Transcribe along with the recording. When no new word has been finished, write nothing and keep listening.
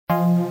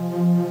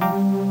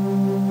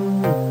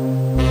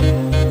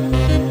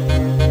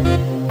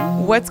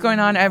What's going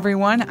on,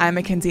 everyone? I'm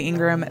Mackenzie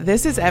Ingram.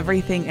 This is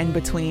Everything in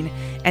Between,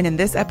 and in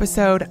this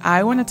episode,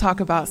 I want to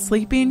talk about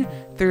sleeping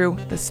through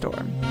the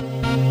storm.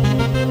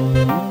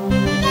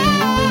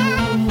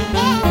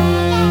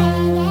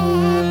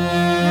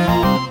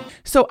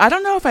 So I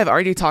don't know if I've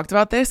already talked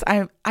about this.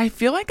 I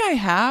feel like I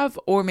have,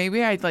 or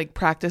maybe I'd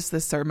practice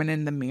this sermon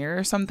in the mirror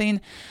or something.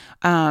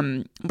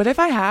 But if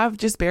I have,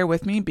 just bear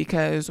with me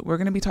because we're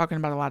going to be talking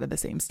about a lot of the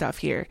same stuff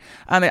here.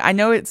 I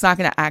know it's not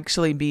going to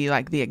actually be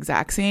the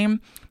exact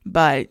same,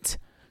 but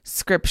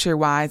scripture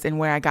wise and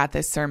where I got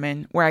this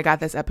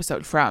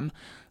episode from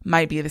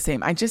might be the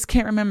same. I just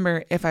can't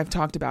remember if I've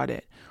talked about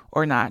it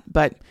or not.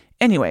 But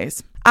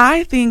anyways,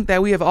 I think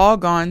that we have all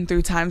gone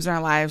through times in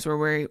our lives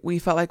where we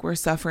felt like we're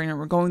suffering or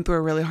we're going through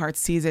a really hard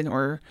season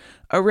or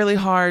a really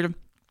hard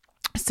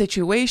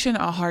situation,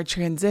 a hard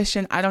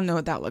transition. I don't know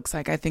what that looks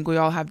like. I think we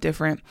all have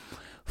different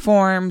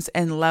forms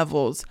and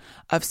levels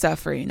of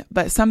suffering,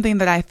 but something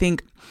that I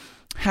think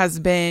has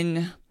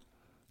been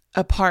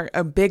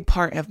a big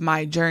part of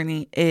my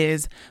journey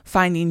is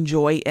finding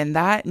joy in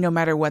that, no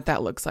matter what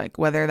that looks like,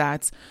 whether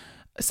that's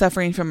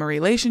suffering from a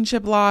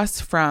relationship loss,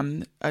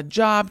 from a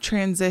job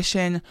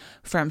transition,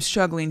 from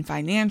struggling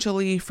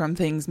financially, from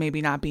things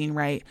maybe not being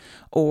right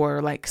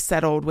or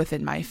settled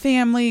within my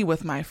family,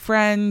 with my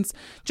friends,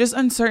 just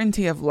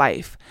uncertainty of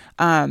life.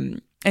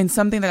 And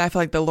something that I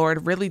feel like the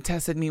Lord really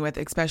tested me with,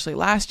 especially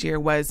last year,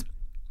 was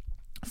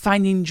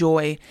finding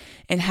joy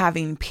and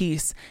having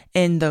peace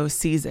in those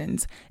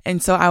seasons.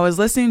 And so I was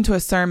listening to a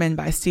sermon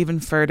by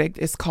Steven Furtick.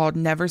 It's called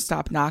Never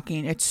Stop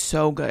Knocking. It's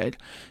so good.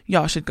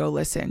 Y'all should go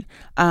listen.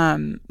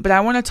 But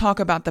I want to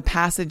talk about the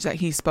passage that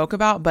he spoke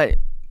about, but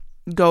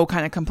go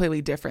kind of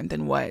completely different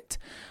than what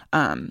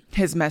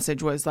his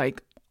message was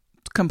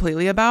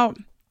completely about.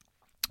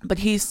 But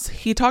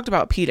he talked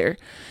about Peter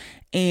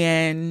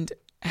and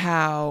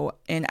how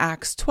in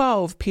Acts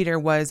 12, Peter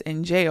was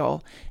in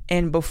jail.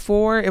 And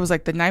it was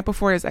the night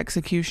before his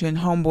execution,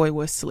 homeboy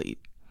was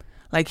asleep.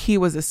 He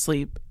was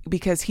asleep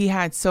because he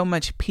had so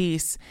much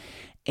peace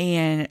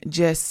and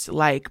just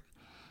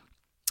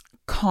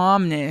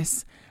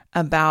calmness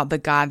about the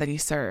God that he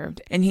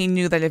served. And he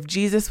knew that if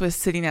Jesus was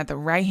sitting at the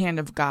right hand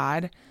of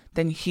God,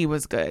 then he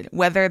was good.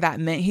 Whether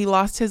that meant he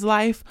lost his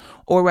life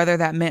or whether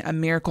that meant a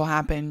miracle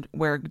happened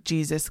where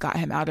Jesus got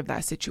him out of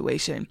that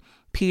situation,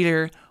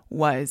 Peter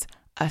was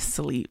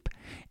asleep.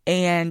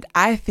 And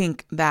I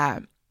think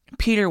that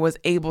Peter was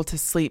able to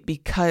sleep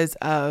because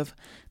of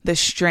the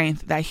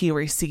strength that he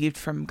received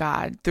from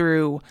God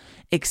through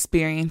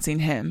experiencing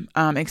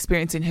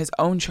his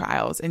own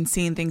trials and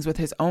seeing things with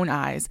his own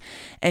eyes,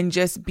 and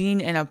just being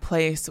in a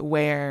place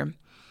where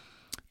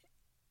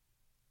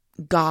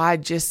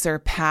God just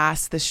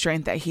surpassed the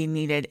strength that he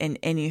needed in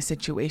any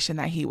situation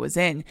that he was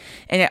in.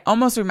 And it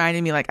almost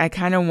reminded me, I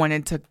kind of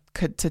wanted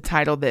to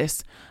title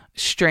this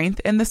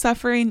Strength in the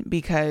Suffering,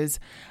 because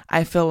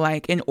I feel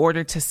like in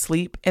order to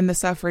sleep in the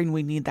suffering,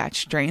 we need that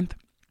strength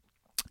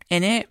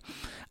in it.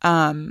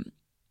 And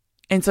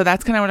so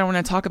that's kind of what I want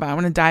to talk about. I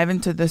want to dive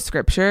into the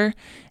scripture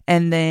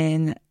and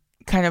then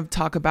kind of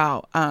talk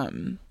about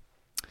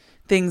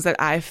things that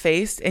I've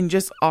faced and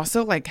just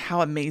also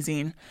how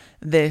amazing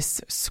this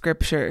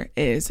scripture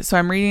is. So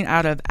I'm reading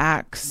out of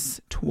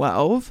Acts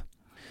 12.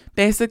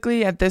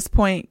 Basically, at this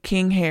point,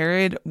 King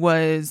Herod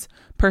was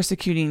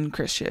persecuting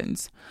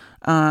Christians.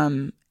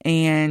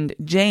 And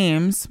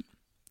James,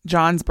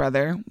 John's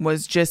brother,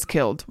 was just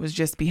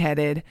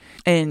beheaded,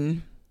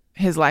 and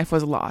his life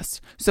was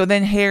lost. So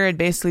then Herod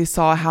basically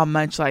saw how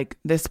much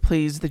this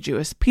pleased the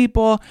Jewish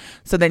people.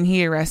 So then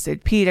he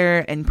arrested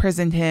Peter,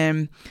 imprisoned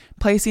him,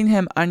 placing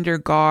him under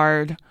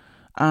guard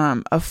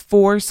of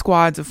 4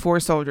 squads of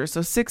 4 soldiers,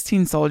 so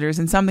 16 soldiers.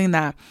 And something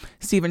that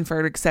Steven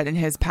Furtick said in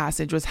his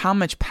passage was how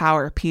much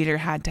power Peter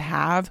had to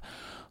have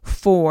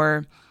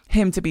for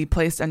him to be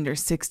placed under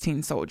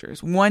 16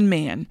 soldiers. One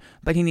man,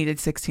 but he needed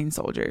 16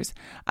 soldiers.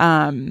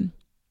 And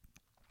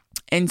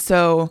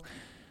so,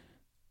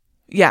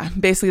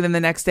 basically then the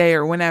next day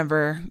or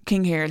whenever,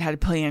 King Herod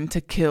had planned to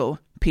kill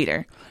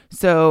Peter.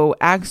 So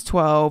Acts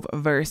 12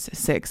 verse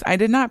 6. I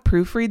did not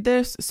proofread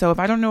this, so if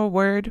I don't know a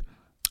word,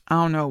 I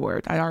don't know a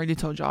word. I already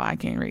told y'all I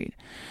can't read.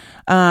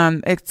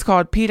 It's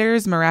called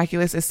Peter's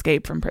Miraculous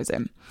Escape from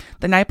Prison.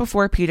 The night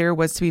before Peter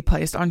was to be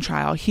placed on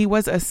trial, he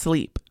was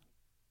asleep.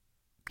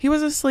 He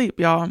was asleep,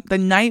 y'all. The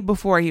night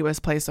before he was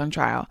placed on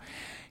trial,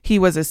 he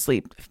was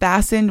asleep,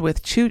 fastened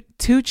with 2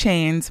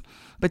 chains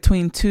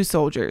between 2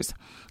 soldiers.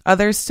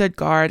 Others stood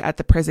guard at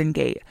the prison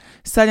gate.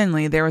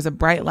 Suddenly, there was a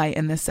bright light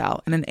in the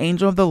cell, and an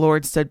angel of the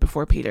Lord stood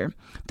before Peter.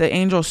 The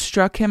angel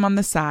struck him on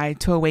the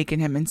side to awaken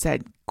him and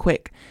said,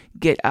 "Quick,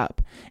 get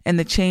up." And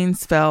the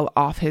chains fell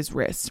off his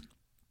wrists.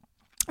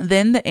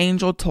 Then the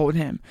angel told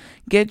him,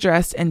 "Get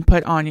dressed and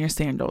put on your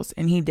sandals."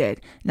 And he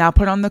did. "Now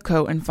put on the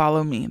coat and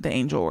follow me," the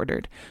angel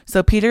ordered.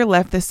 So Peter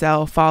left the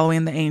cell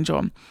following the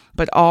angel.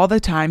 But all the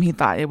time he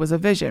thought it was a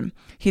vision.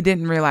 He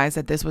didn't realize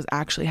that this was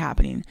actually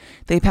happening.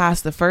 They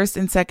passed the first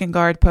and second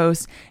guard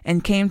posts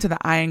and came to the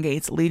iron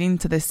gates leading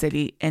to the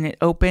city, and it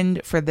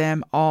opened for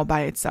them all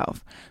by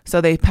itself. So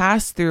they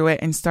passed through it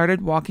and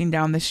started walking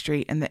down the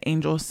street, and the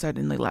angel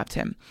suddenly left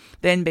him.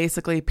 Then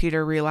basically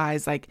Peter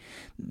realized like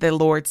the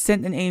Lord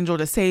sent an angel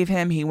to save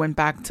him. He went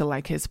back to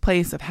like his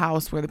place of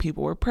house where the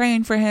people were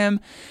praying for him,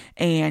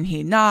 and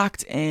he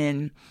knocked,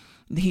 and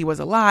he was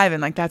alive.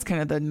 And like, that's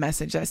kind of the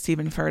message that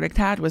Steven Furtick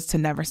had, was to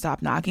never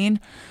stop knocking.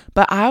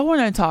 But I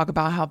want to talk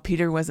about how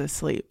Peter was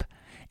asleep,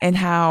 and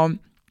how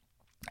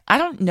I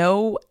don't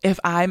know if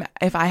I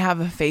have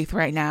a faith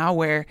right now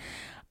where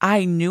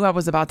I knew I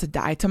was about to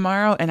die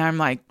tomorrow and I'm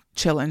like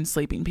chilling,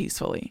 sleeping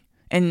peacefully.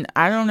 And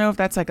I don't know if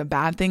that's like a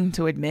bad thing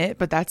to admit,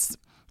 but that's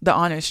the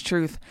honest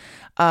truth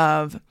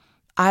of,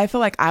 I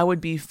feel like I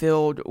would be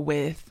filled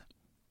with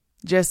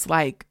just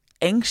like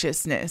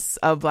anxiousness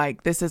of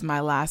like, this is my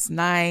last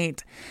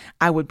night.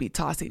 I would be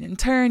tossing and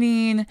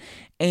turning.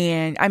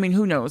 And I mean,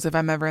 who knows, if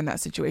I'm ever in that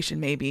situation,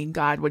 maybe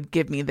God would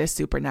give me this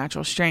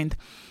supernatural strength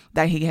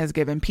that he has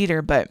given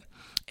Peter. But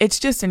it's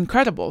just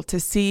incredible to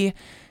see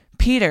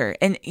Peter.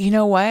 And you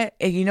know what?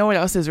 And you know what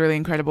else is really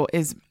incredible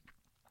is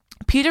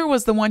Peter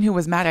was the one who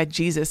was mad at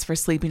Jesus for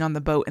sleeping on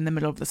the boat in the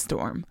middle of the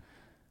storm.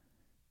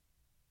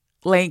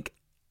 Like,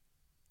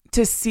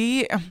 to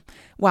see,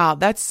 wow,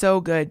 that's so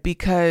good,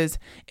 because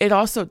it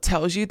also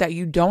tells you that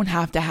you don't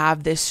have to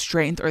have this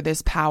strength or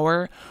this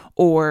power,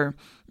 or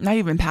not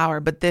even power,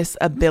 but this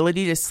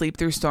ability to sleep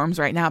through storms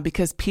right now,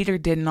 because Peter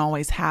didn't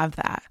always have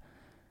that.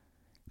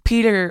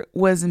 Peter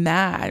was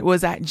mad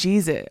at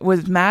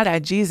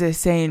Jesus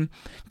saying,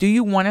 do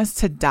you want us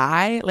to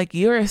die? Like,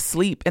 you're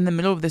asleep in the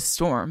middle of this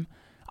storm.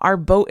 Our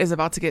boat is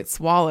about to get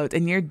swallowed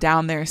and you're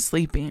down there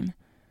sleeping.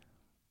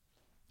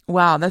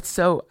 Wow, that's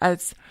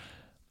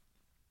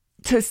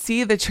to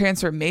see the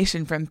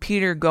transformation from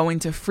Peter going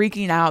to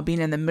freaking out,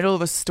 being in the middle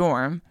of a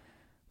storm,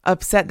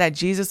 upset that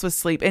Jesus was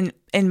asleep.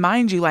 And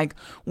mind you, like,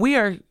 we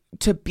are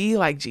to be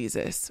like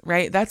Jesus,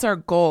 right? That's our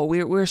goal.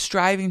 We're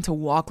striving to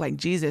walk like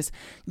Jesus.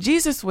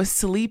 Jesus was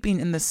sleeping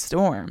in the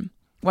storm.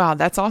 Wow,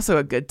 that's also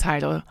a good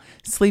title.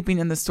 Sleeping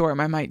in the storm.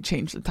 I might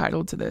change the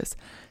title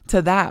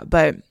to that,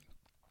 but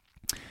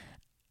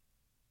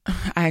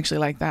I actually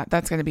like that.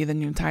 That's going to be the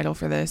new title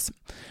for this.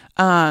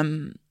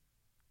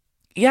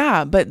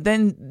 Yeah, but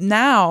then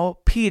now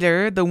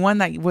Peter, the one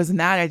that was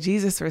mad at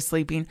Jesus for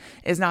sleeping,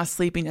 is now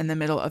sleeping in the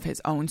middle of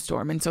his own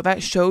storm. And so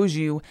that shows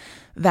you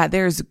that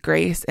there's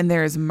grace and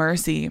there is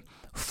mercy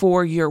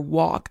for your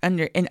walk,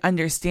 in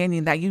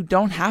understanding that you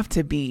don't have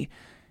to be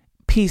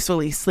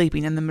peacefully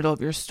sleeping in the middle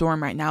of your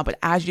storm right now. But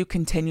as you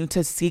continue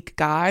to seek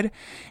God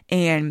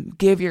and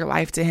give your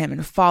life to him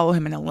and follow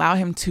him and allow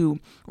him to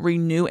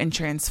renew and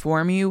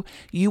transform you,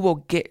 you will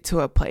get to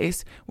a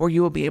place where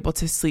you will be able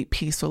to sleep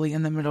peacefully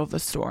in the middle of the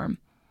storm.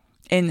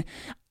 And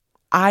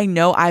I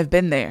know I've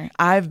been there.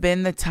 I've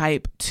been the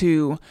type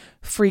to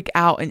freak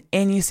out in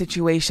any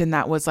situation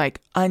that was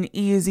like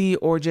uneasy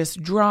or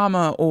just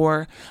drama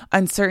or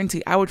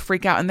uncertainty. I would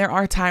freak out. And there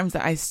are times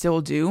that I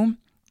still do.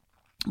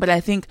 But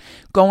I think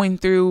going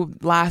through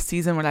last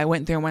season, what I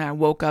went through when I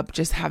woke up,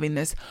 just having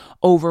this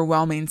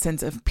overwhelming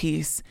sense of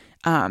peace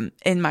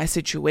in my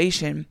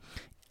situation,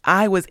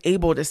 I was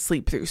able to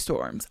sleep through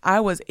storms. I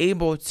was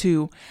able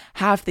to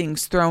have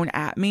things thrown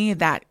at me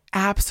that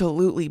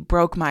absolutely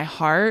broke my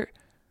heart,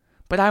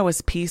 but I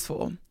was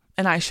peaceful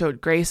and I showed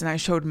grace and I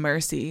showed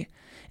mercy.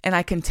 And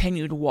I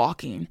continued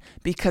walking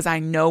because I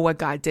know what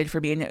God did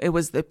for me. And it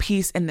was the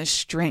peace and the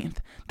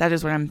strength. That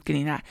is what I'm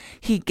getting at.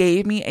 He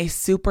gave me a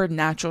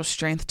supernatural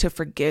strength to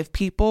forgive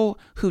people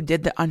who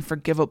did the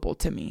unforgivable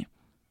to me.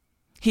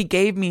 He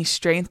gave me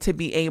strength to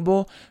be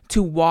able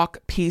to walk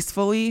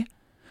peacefully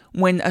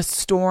when a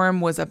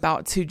storm was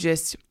about to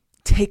just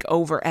take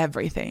over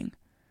everything.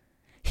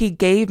 He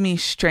gave me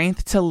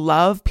strength to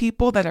love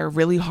people that are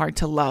really hard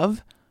to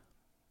love,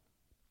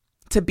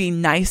 to be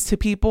nice to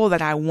people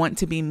that I want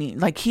to be mean.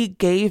 Like, he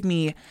gave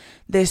me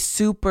this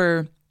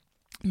super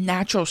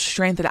natural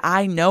strength that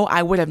I know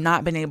I would have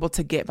not been able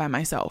to get by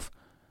myself.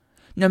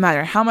 No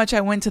matter how much I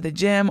went to the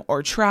gym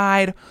or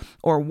tried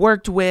or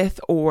worked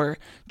with or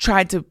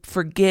tried to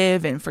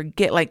forgive and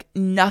forget, like,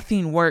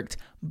 nothing worked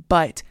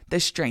but the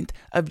strength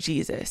of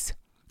Jesus.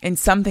 And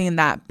something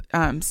that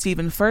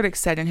Steven Furtick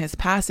said in his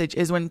passage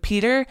is when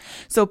Peter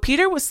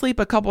was asleep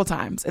a couple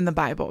times in the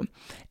Bible.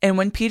 And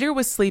when Peter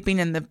was sleeping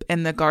in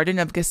the Garden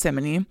of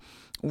Gethsemane,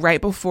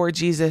 right before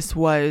Jesus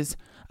was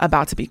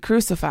about to be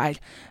crucified,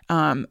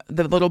 the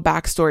little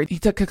backstory, he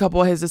took a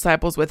couple of his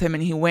disciples with him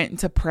and he went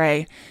to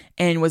pray,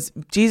 and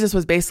Jesus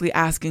was basically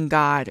asking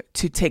God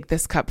to take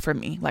this cup from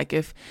me. Like,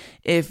 if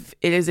it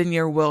is in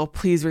your will,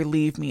 please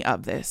relieve me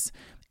of this.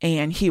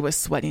 And he was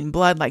sweating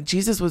blood. Like,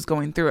 Jesus was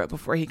going through it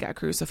before he got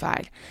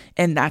crucified.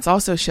 And that's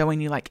also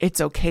showing you, like, it's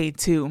okay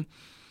to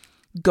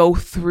go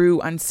through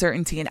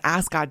uncertainty and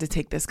ask God to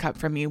take this cup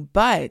from you.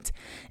 But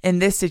in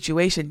this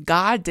situation,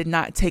 God did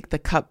not take the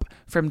cup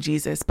from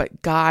Jesus,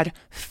 but God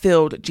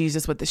filled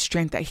Jesus with the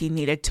strength that he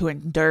needed to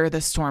endure the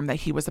storm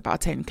that he was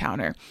about to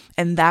encounter.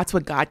 And that's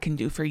what God can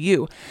do for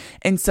you.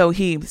 And so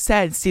he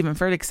said, Stephen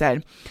Furtick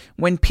said,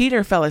 when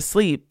Peter fell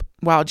asleep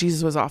while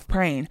Jesus was off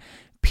praying,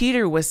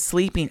 Peter was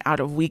sleeping out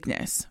of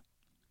weakness.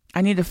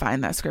 I need to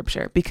find that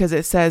scripture because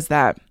it says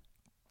that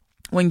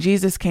when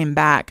Jesus came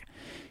back,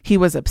 he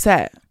was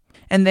upset.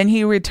 And then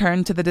he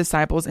returned to the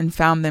disciples and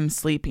found them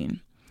sleeping.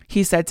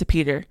 He said to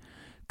Peter,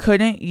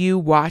 "Couldn't you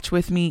watch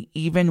with me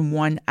even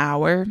 1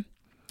 hour?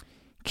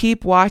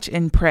 Keep watch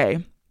and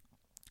pray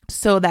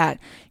so that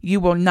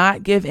you will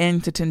not give in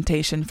to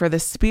temptation, for the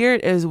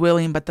spirit is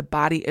willing, but the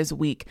body is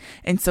weak."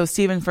 And so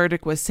Stephen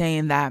Furtick was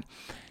saying that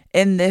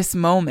in this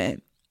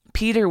moment,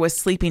 Peter was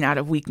sleeping out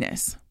of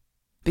weakness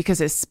because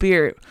his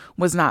spirit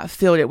was not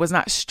filled. It was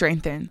not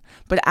strengthened.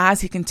 But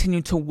as he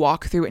continued to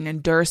walk through and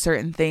endure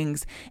certain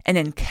things and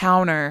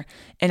encounter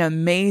an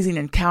amazing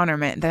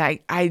encounterment that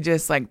I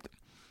just like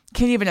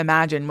can't even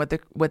imagine what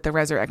the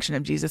resurrection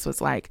of Jesus was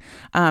like.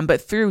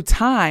 But through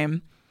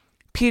time,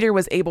 Peter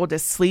was able to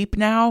sleep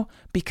now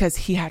because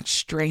he had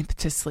strength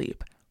to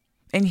sleep.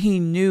 And he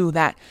knew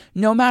that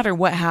no matter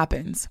what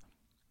happens,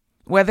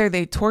 whether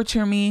they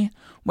torture me,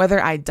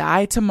 whether I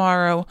die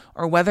tomorrow,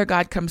 or whether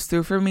God comes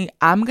through for me,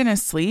 I'm going to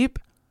sleep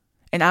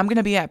and I'm going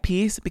to be at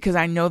peace because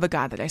I know the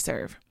God that I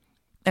serve.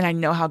 And I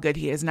know how good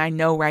he is. And I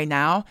know right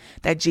now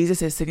that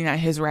Jesus is sitting at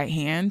his right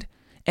hand,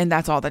 and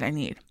that's all that I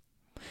need.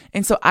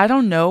 And so I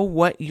don't know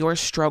what your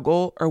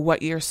struggle or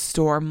what your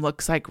storm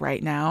looks like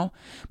right now,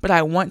 but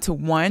I want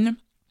to,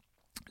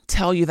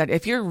 tell you that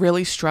if you're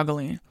really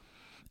struggling,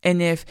 and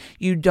if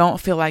you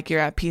don't feel like you're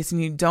at peace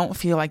and you don't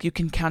feel like you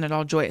can count it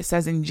all joy, it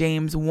says in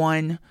James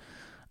 1,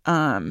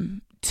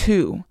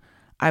 2,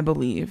 I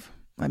believe.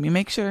 Let me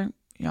make sure.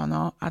 Y'all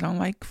know I don't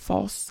like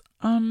false,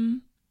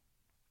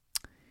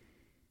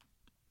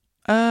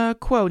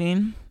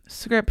 quoting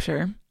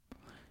scripture.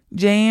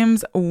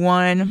 James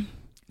 1,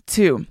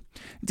 2.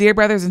 Dear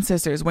brothers and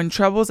sisters, when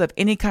troubles of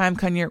any kind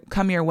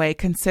come your way,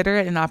 consider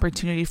it an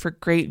opportunity for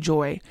great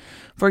joy.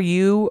 For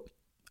you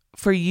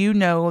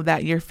know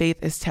that your faith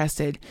is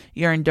tested.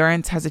 Your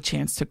endurance has a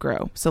chance to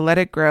grow. So let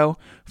it grow.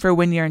 For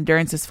when your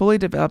endurance is fully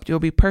developed, you'll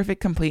be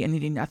perfect, complete, and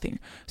needing nothing.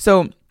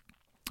 So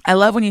I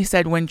love when you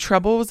said, when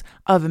troubles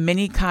of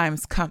many kind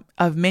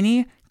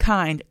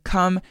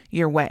come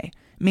your way,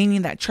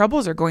 meaning that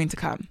troubles are going to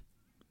come.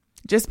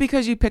 Just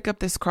because you pick up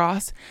this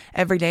cross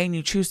every day and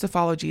you choose to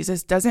follow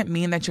Jesus doesn't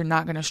mean that you're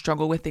not going to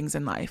struggle with things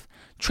in life.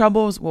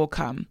 Troubles will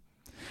come.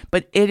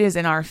 But it is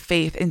in our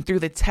faith and through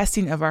the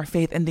testing of our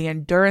faith and the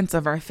endurance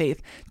of our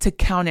faith to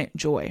count it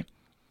joy.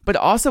 But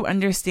also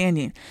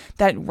understanding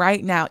that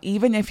right now,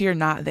 even if you're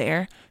not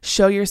there,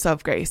 show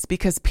yourself grace,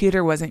 because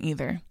Peter wasn't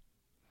either.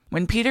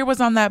 When Peter was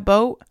on that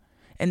boat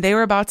and they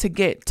were about to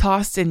get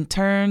tossed and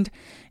turned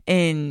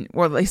in,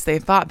 or at least they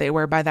thought they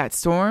were, by that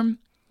storm,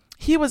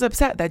 he was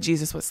upset that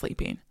Jesus was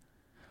sleeping.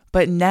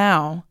 But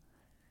now,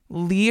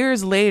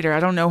 years later, I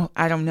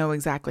don't know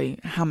exactly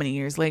how many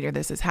years later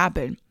this has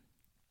happened.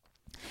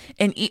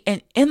 And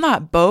in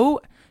that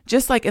boat,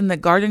 just like in the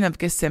Garden of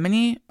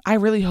Gethsemane, I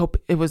really hope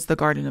it was the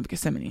Garden of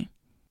Gethsemane.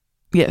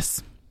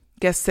 Yes,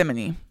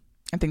 Gethsemane.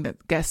 I think that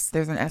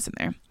there's an S in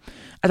there.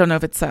 I don't know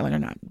if it's silent or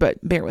not, but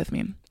bear with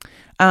me.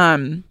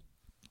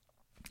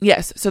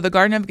 Yes, so the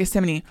Garden of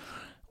Gethsemane,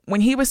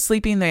 when he was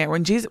sleeping there,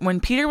 when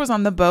Peter was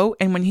on the boat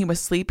and when he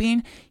was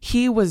sleeping,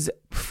 he was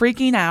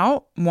freaking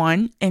out,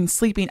 and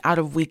sleeping out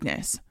of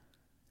weakness,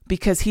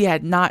 because he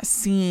had not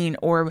seen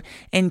or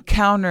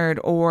encountered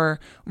or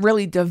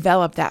really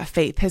developed that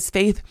faith. His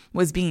faith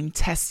was being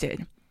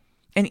tested.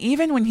 And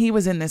even when he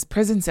was in this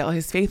prison cell,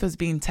 his faith was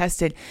being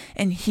tested,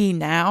 and he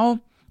now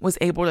was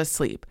able to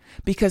sleep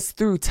because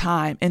through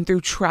time and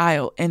through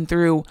trial and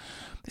through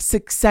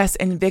success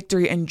and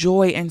victory and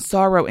joy and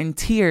sorrow and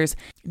tears,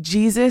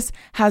 Jesus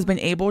has been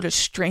able to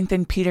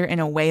strengthen Peter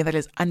in a way that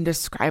is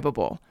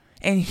undescribable.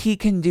 And he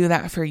can do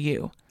that for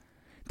you.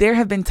 There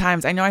have been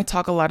times, I know I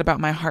talk a lot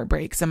about my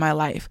heartbreaks in my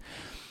life.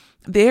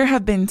 There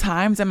have been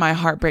times in my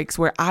heartbreaks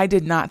where I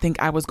did not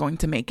think I was going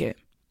to make it.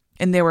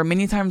 And there were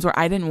many times where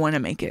I didn't want to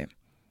make it.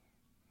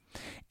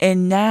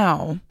 And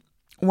now,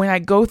 when I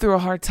go through a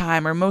hard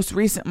time, or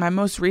my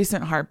most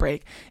recent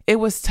heartbreak, it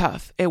was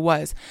tough. It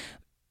was.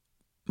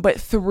 But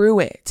through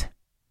it,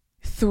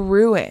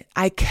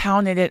 I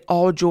counted it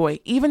all joy.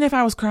 Even if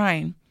I was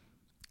crying,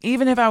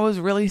 even if I was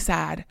really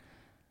sad,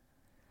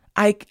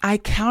 I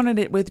counted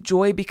it with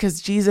joy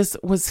because Jesus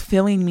was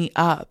filling me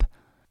up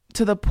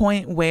to the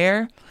point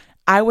where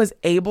I was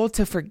able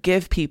to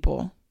forgive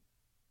people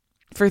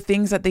for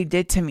things that they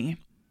did to me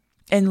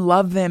and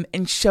love them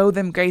and show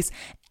them grace.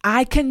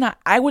 I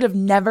would have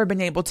never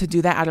been able to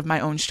do that out of my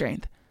own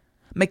strength.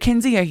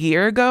 Mackenzie, a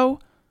year ago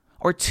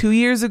or 2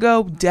 years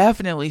ago,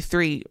 definitely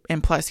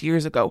 3+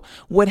 years ago,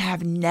 would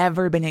have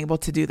never been able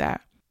to do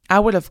that. I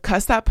would have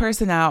cussed that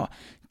person out,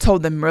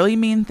 told them really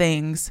mean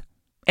things,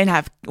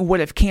 and would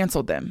have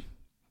canceled them.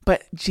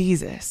 But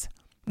Jesus,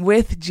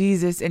 with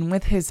Jesus and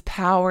with his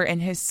power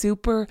and his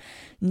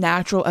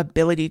supernatural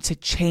ability to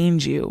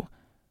change you,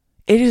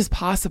 it is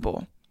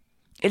possible.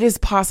 It is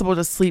possible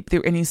to sleep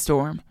through any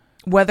storm,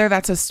 whether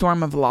that's a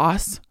storm of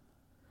loss,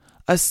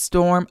 a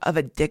storm of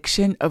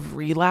addiction, of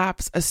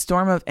relapse, a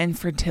storm of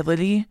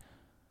infertility,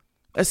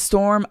 a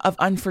storm of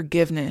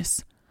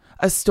unforgiveness,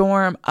 a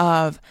storm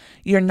of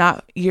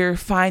your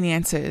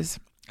finances,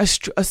 a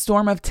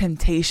storm of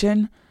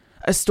temptation,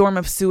 a storm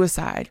of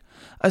suicide,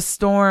 a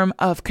storm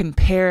of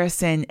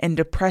comparison and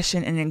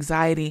depression and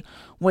anxiety.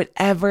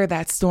 Whatever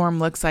that storm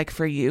looks like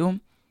for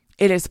you,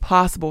 it is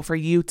possible for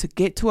you to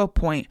get to a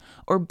point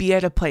or be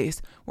at a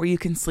place where you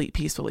can sleep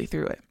peacefully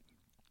through it.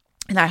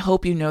 And I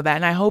hope you know that.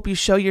 And I hope you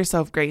show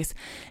yourself grace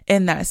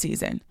in that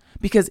season.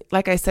 Because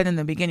like I said in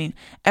the beginning,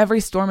 every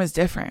storm is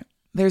different.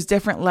 There's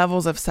different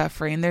levels of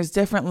suffering. There's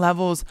different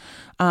levels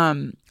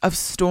of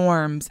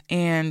storms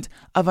and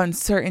of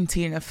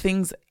uncertainty and of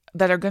things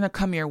that are going to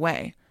come your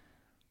way.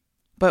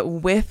 But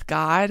with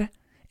God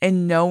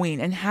and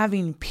knowing and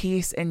having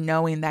peace and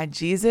knowing that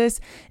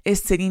Jesus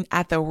is sitting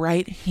at the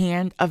right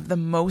hand of the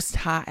Most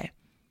High,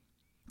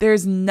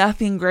 there's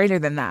nothing greater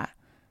than that.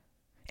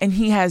 And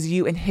he has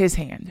you in his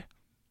hand.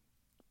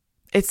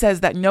 It says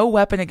that no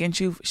weapon against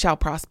you shall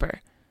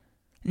prosper.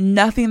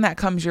 Nothing that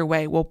comes your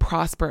way will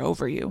prosper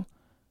over you,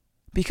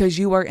 because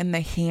you are in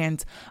the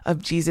hands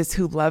of Jesus,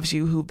 who loves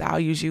you, who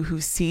values you,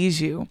 who sees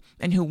you,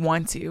 and who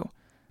wants you.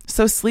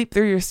 So sleep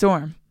through your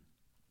storm.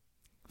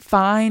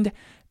 Find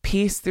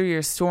peace through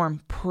your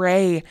storm.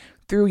 Pray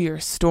through your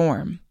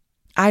storm.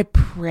 I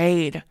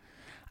prayed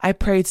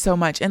so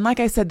much. And like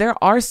I said, there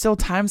are still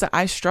times that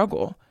I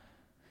struggle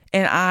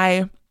and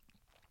I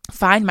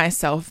find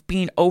myself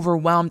being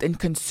overwhelmed and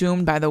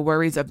consumed by the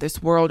worries of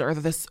this world or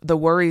the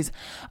worries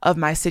of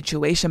my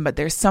situation. But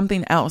there's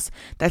something else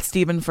that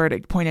Stephen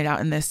Furtick pointed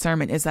out in this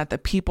sermon, is that the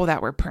people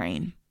that were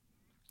praying,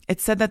 it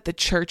said that the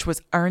church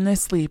was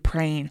earnestly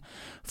praying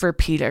for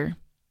Peter.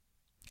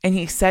 And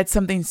he said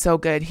something so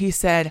good. He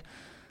said,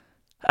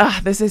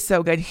 this is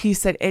so good. He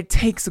said, it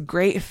takes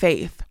great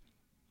faith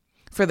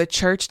for the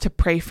church to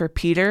pray for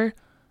Peter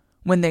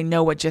when they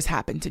know what just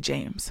happened to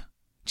James.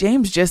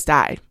 James just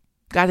died,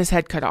 got his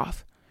head cut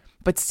off,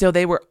 but still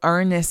they were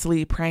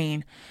earnestly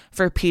praying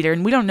for Peter.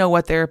 And we don't know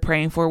what they were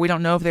praying for. We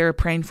don't know if they were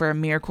praying for a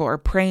miracle or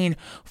praying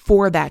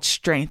for that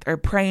strength or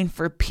praying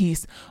for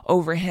peace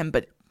over him.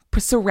 But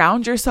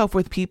surround yourself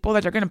with people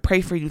that are going to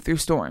pray for you through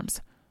storms,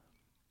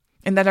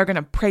 and that are going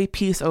to pray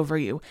peace over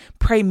you,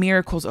 pray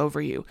miracles over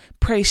you,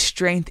 pray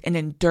strength and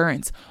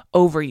endurance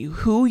over you.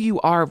 Who you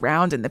are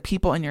around and the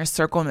people in your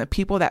circle and the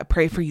people that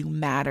pray for you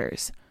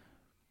matters.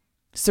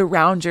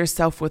 Surround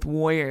yourself with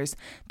warriors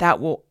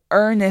that will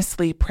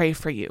earnestly pray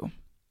for you.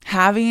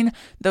 Having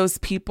those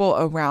people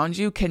around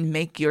you can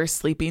make your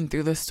sleeping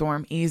through the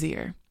storm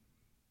easier.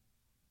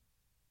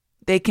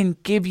 They can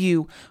give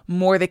you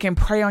more. They can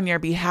pray on your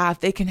behalf.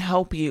 They can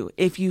help you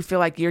if you feel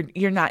like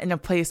you're not in a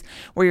place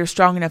where you're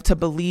strong enough to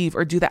believe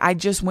or do that. I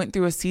just went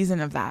through a season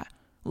of that.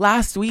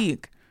 Last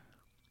week,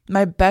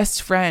 my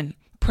best friend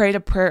prayed a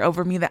prayer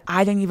over me that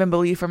I didn't even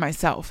believe for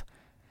myself.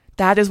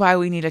 That is why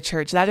we need a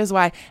church. That is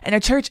why, and a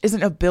church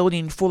isn't a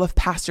building full of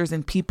pastors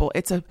and people.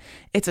 It's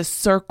a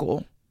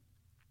circle.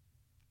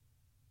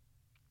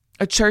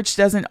 A church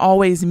doesn't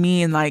always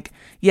mean like,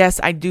 yes,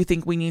 I do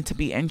think we need to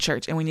be in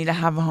church and we need to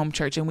have a home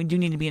church and we do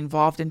need to be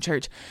involved in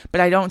church.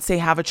 But I don't say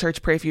have a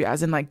church pray for you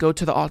as in like go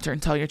to the altar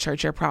and tell your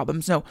church your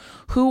problems. No,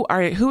 who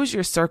is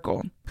your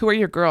circle? Who are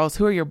your girls?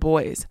 Who are your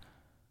boys?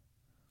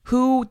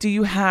 Who do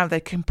you have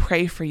that can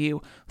pray for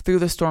you through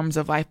the storms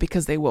of life,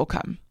 because they will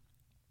come?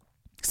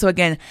 So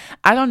again,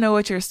 I don't know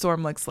what your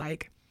storm looks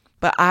like,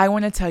 but I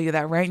want to tell you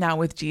that right now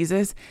with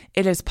Jesus,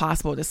 it is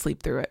possible to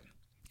sleep through it.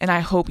 And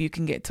I hope you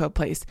can get to a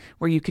place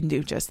where you can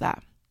do just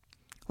that.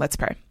 Let's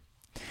pray.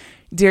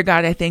 Dear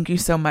God, I thank you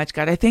so much,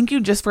 God. I thank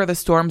you just for the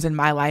storms in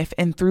my life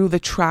and through the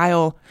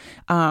trial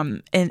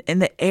and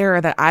the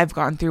error that I've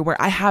gone through, where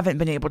I haven't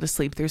been able to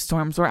sleep through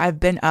storms, where I've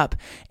been up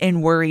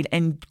and worried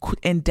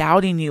and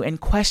doubting you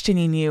and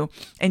questioning you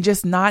and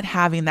just not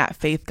having that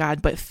faith,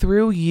 God. But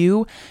through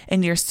you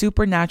and your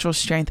supernatural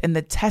strength and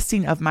the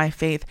testing of my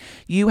faith,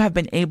 you have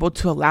been able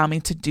to allow me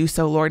to do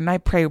so, Lord. And I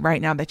pray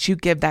right now that you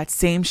give that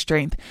same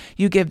strength,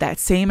 you give that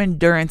same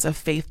endurance of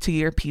faith to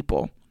your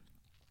people.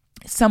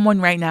 Someone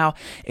right now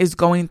is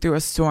going through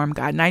a storm,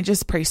 God, and I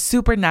just pray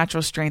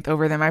supernatural strength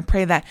over them. I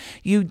pray that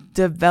you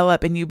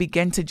develop and you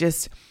begin to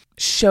just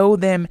show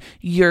them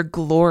your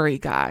glory,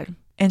 God,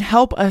 and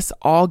help us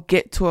all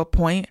get to a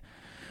point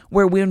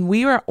where when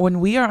we are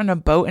on a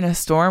boat in a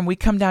storm, we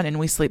come down and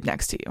we sleep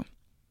next to you,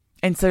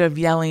 instead of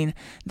yelling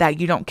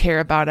that you don't care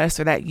about us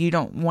or that you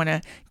don't want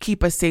to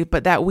keep us safe,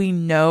 but that we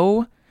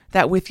know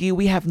that with you,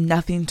 we have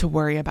nothing to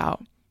worry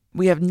about.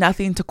 We have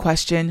nothing to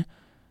question.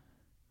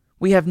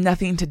 We have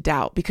nothing to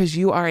doubt, because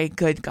you are a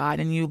good God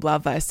and you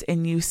love us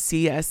and you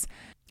see us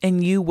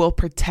and you will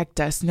protect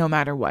us no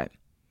matter what.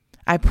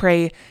 I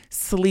pray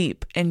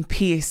sleep and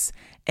peace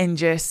and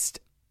just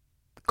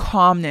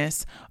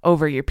calmness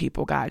over your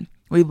people, God.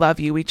 We love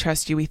you. We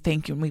trust you. We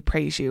thank you and we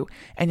praise you.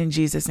 And in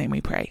Jesus' name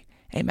we pray.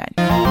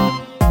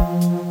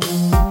 Amen.